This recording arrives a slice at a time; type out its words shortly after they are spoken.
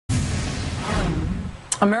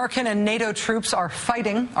American and NATO troops are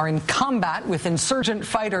in combat with insurgent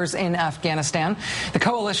fighters in Afghanistan. The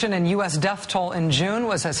coalition and U.S. death toll in June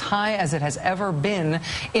was as high as it has ever been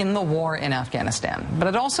in the war in Afghanistan. But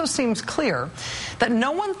it also seems clear that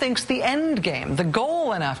no one thinks the end game, the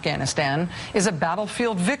goal in Afghanistan, is a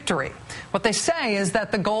battlefield victory. What they say is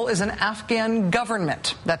that the goal is an Afghan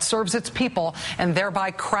government that serves its people and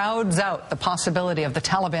thereby crowds out the possibility of the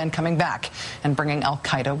Taliban coming back and bringing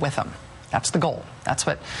al-Qaeda with them. That's the goal. That's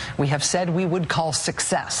what we have said we would call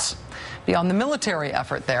success. Beyond the military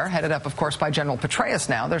effort there, headed up, of course, by General Petraeus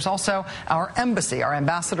now, there's also our embassy, our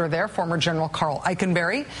ambassador there, former General Carl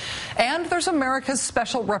Eikenberry, and there's America's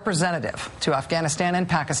special representative to Afghanistan and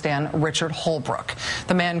Pakistan, Richard Holbrooke.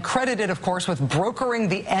 The man credited, of course, with brokering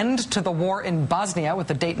the end to the war in Bosnia with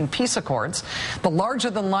the Dayton Peace Accords. The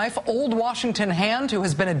larger-than-life old Washington hand who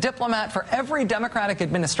has been a diplomat for every Democratic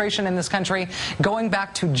administration in this country, going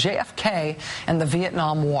back to JFK and the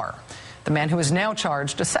Vietnam War. The man who is now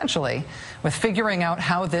charged, essentially, with figuring out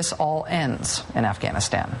how this all ends in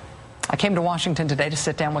Afghanistan. I came to Washington today to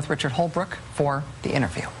sit down with Richard Holbrooke for the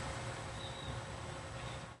interview.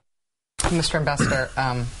 Mr. Ambassador,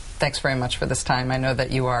 thanks very much for this time. I know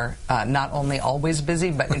that you are not only always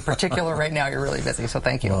busy, but in particular right now you're really busy, so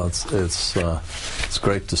thank you. Well, it's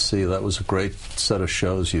great to see. That was a great set of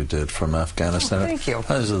shows you did from Afghanistan. Oh, thank you.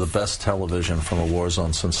 Those are the best television from a war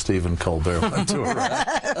zone since Stephen Colbert went to Iraq.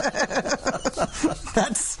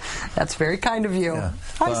 That's very kind of you. Yeah.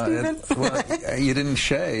 Hi, Stephen. Well, you didn't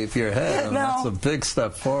shave your head, and that's a big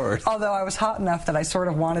step forward. Although I was hot enough that I sort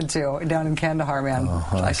of wanted to down in Kandahar, man.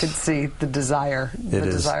 I could see the desire. The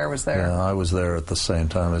desire was there. Yeah, I was there at the same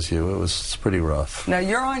time as you. It's pretty rough. Now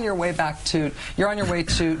you're on your way back to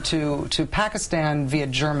to Pakistan via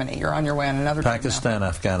Germany. You're on your way on another Pakistan,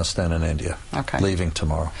 Afghanistan, and India. Okay. Leaving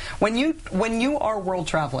tomorrow. When you are world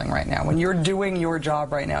traveling right now, when you're doing your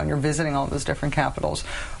job right now and you're visiting all those different capitals,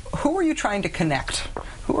 who are you trying to connect?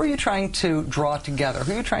 Who are you trying to draw together?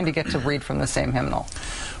 Who are you trying to get to read from the same hymnal?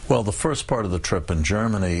 Well, the first part of the trip in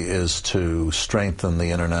Germany is to strengthen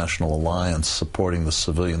the international alliance supporting the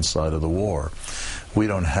civilian side of the war. We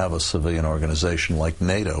don't have a civilian organization like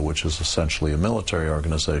NATO, which is essentially a military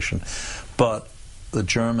organization, but the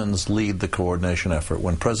Germans lead the coordination effort.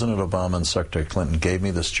 When President Obama and Secretary Clinton gave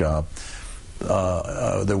me this job,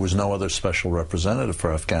 there was no other special representative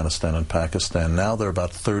for Afghanistan and Pakistan. Now there are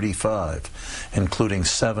about 35, including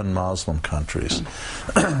 7 Muslim countries,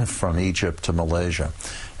 from Egypt to Malaysia.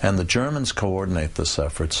 And the Germans coordinate this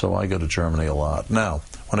effort, so I go to Germany a lot. Now,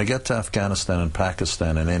 when I get to Afghanistan and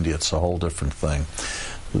Pakistan and India, it's a whole different thing.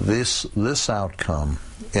 This outcome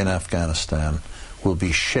in Afghanistan will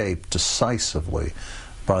be shaped decisively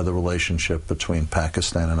by the relationship between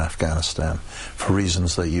Pakistan and Afghanistan, for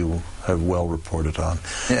reasons that you have well reported on.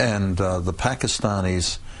 And the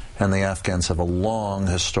Pakistanis and the Afghans have a long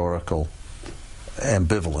historical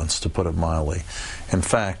ambivalence, to put it mildly. In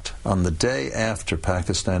fact, on the day after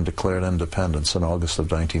Pakistan declared independence in August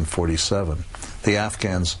of 1947, the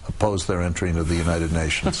Afghans opposed their entry into the United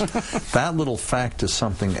Nations. That little fact is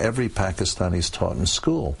something every Pakistani is taught in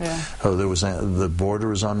school. Yeah. The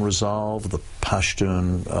border is unresolved. The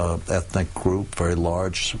Pashtun ethnic group, very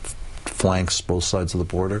large, flanks both sides of the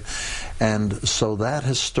border. And so that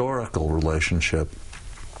historical relationship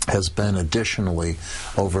has been additionally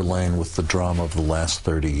overlain with the drama of the last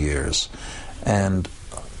 30 years. And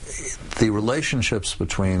the relationships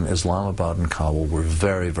between Islamabad and Kabul were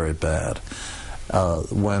very, very bad.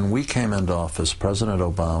 When we came into office, President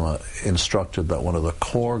Obama instructed that one of the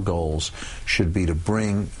core goals should be to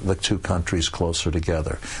bring the two countries closer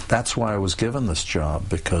together. That's why I was given this job,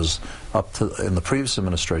 because in the previous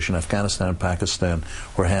administration, Afghanistan and Pakistan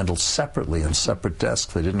were handled separately in separate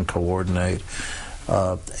desks. They didn't coordinate.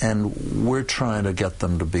 And we're trying to get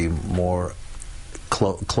them to be more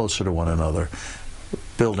closer to one another,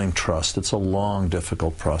 building trust. It's a long,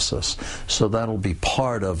 difficult process. So that'll be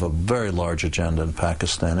part of a very large agenda in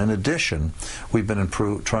Pakistan. In addition, we've been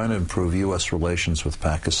trying to improve U.S. relations with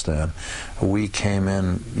Pakistan. We came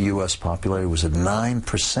in, U.S. popularity was at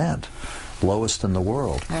 9%. Lowest in the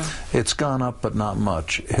world. Yeah. It's gone up, but not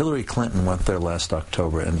much. Hillary Clinton went there last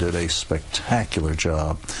October and did a spectacular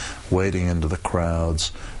job wading into the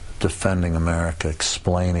crowds, defending America,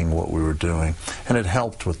 explaining what we were doing, and it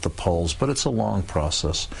helped with the polls, but it's a long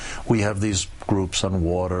process. We have these groups on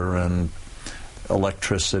water and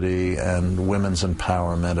electricity and women's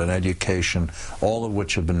empowerment and education, all of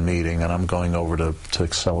which have been meeting, and I'm going over to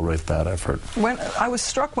accelerate that effort. When I was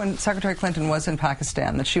struck when Secretary Clinton was in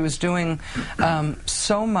Pakistan that she was doing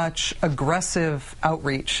so much aggressive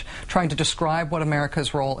outreach, trying to describe what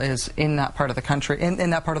America's role is in that part of the country, in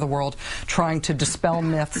that part of the world, trying to dispel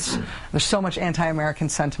myths. There's so much anti-American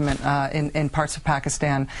sentiment in parts of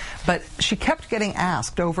Pakistan, but she kept getting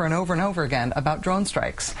asked over and over and over again about drone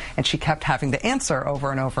strikes, and she kept having to answer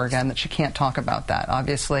over and over again that she can't talk about that.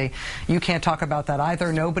 Obviously, you can't talk about that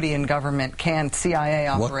either. Nobody in government can. CIA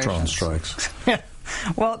operations. What drone strikes?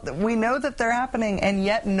 Well, we know that they're happening, and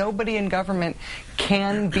yet nobody in government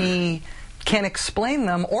can explain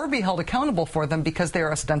them or be held accountable for them because they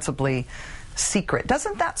are ostensibly secret.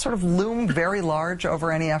 Doesn't that sort of loom very large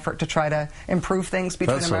over any effort to try to improve things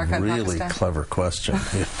between America and Pakistan? That's a really clever question.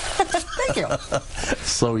 Thank you.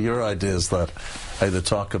 So your idea is that I either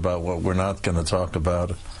talk about what we're not going to talk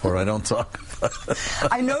about, or I don't talk about it.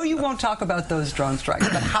 I know you won't talk about those drone strikes,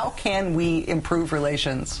 but how can we improve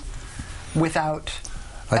relations without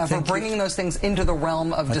ever bringing those things into the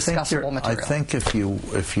realm of discussable material? I think if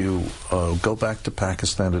you go back to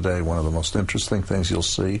Pakistan today, one of the most interesting things you'll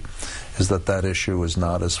see is that issue is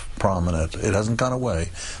not as prominent. It hasn't gone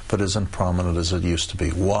away, but isn't prominent as it used to be.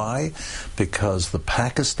 Why? Because the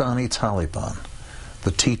Pakistani Taliban,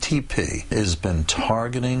 the TTP, has been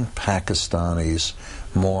targeting Pakistanis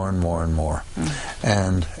more and more and more.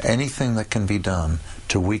 And anything that can be done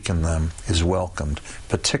to weaken them is welcomed,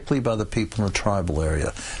 particularly by the people in the tribal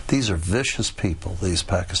area. These are vicious people, these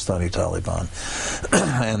Pakistani Taliban,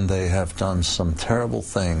 and they have done some terrible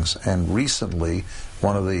things. And recently,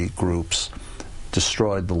 one of the groups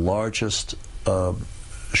destroyed the largest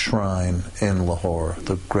shrine in Lahore,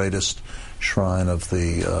 the greatest shrine of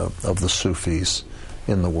the Sufis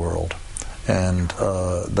in the world. And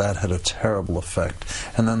that had a terrible effect.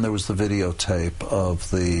 And then there was the videotape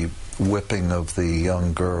of the whipping of the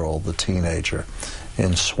young girl, the teenager,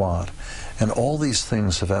 in Swat. And all these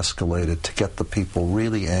things have escalated to get the people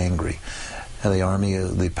really angry. And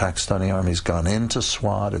the Pakistani army's gone into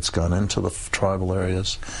Swat, it's gone into the tribal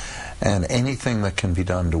areas, and anything that can be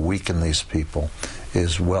done to weaken these people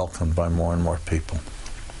is welcomed by more and more people.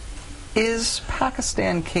 Is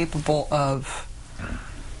Pakistan capable of,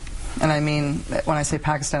 and I mean, when I say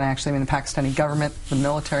Pakistan, I actually mean the Pakistani government, the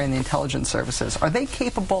military, and the intelligence services, are they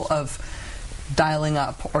capable of dialing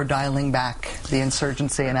up or dialing back the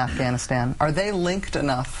insurgency in Afghanistan? Are they linked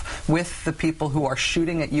enough with the people who are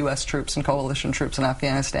shooting at U.S. troops and coalition troops in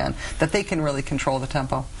Afghanistan that they can really control the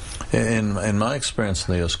tempo? In my experience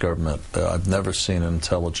in the U.S. government, I've never seen an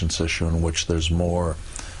intelligence issue in which there's more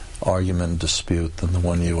argument and dispute than the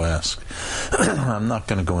one you ask. I'm not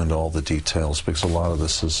going to go into all the details because a lot of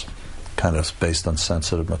this is kind of based on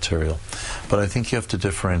sensitive material. But I think you have to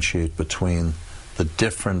differentiate between the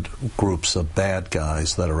different groups of bad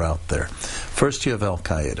guys that are out there. First you have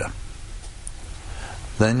Al-Qaeda.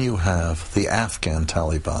 Then you have the Afghan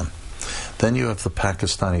Taliban. Then you have the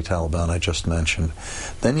Pakistani Taliban I just mentioned.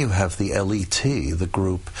 Then you have the LET, the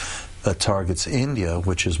group that targets India,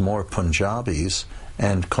 which is more Punjabis,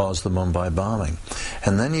 and caused the Mumbai bombing.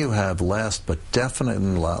 And then you have, last but definitely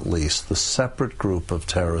not least, the separate group of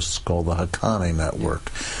terrorists called the Haqqani Network,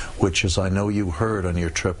 which, as I know you heard on your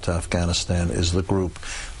trip to Afghanistan, is the group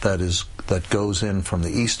that goes in from the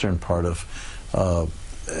eastern part of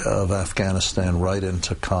Afghanistan right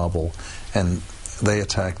into Kabul, and they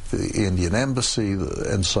attack the Indian embassy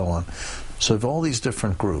and so on. So you have all these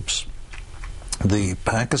different groups. The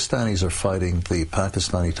Pakistanis are fighting the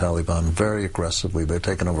Pakistani Taliban very aggressively. They've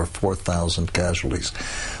taken over 4,000 casualties.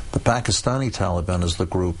 The Pakistani Taliban is the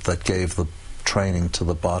group that gave the training to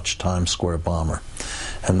the botched Times Square bomber.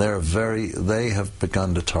 And they have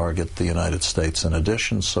begun to target the United States in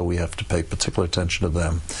addition, so we have to pay particular attention to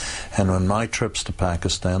them. And on my trips to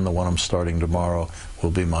Pakistan, the one I'm starting tomorrow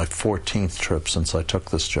will be my 14th trip since I took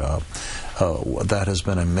this job. That has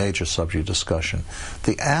been a major subject of discussion.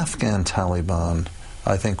 The Afghan Taliban,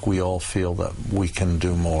 I think we all feel that we can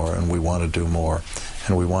do more, and we want to do more,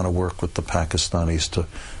 and we want to work with the Pakistanis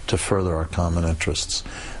to further our common interests.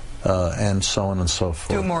 And so on and so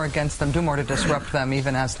forth. Do more against them, do more to disrupt them,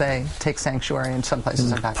 even as they take sanctuary in some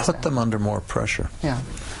places in Pakistan. Put them under more pressure. Yeah.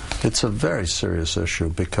 It's a very serious issue,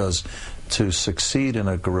 because to succeed in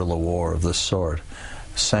a guerrilla war of this sort,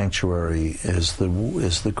 sanctuary is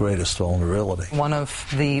the greatest vulnerability. One of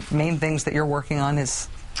the main things that you're working on is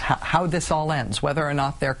how this all ends, whether or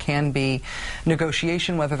not there can be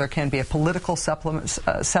negotiation, whether there can be a political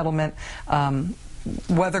settlement,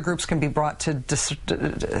 whether groups can be brought to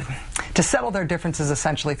settle their differences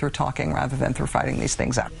essentially through talking rather than through fighting these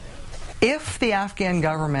things out. If the Afghan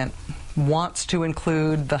government wants to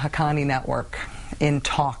include the Haqqani network in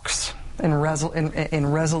talks, in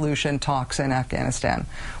resolution talks in Afghanistan,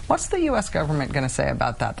 what's the U.S. government going to say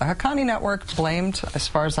about that? The Haqqani network blamed, as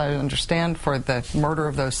far as I understand, for the murder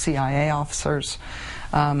of those CIA officers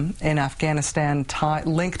in Afghanistan,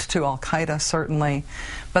 linked to al-Qaeda, certainly.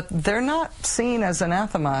 But they're not seen as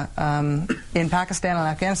anathema in Pakistan and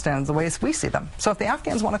Afghanistan the ways we see them. So if the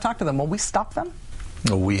Afghans want to talk to them, will we stop them?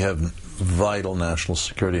 We have vital national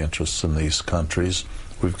security interests in these countries.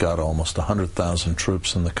 We've got almost 100,000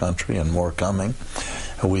 troops in the country and more coming.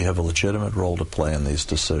 And we have a legitimate role to play in these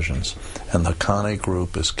decisions. And the Haqqani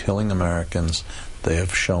group is killing Americans. They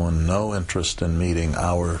have shown no interest in meeting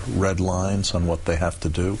our red lines on what they have to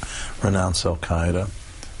do: renounce al-Qaeda,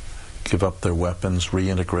 give up their weapons,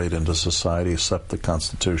 reintegrate into society, accept the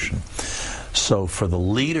Constitution. So for the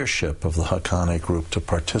leadership of the Haqqani group to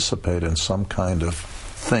participate in some kind of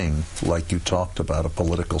thing, like you talked about, a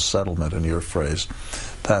political settlement in your phrase,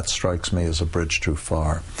 that strikes me as a bridge too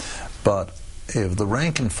far. But if the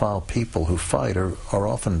rank and file people who fight are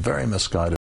often very misguided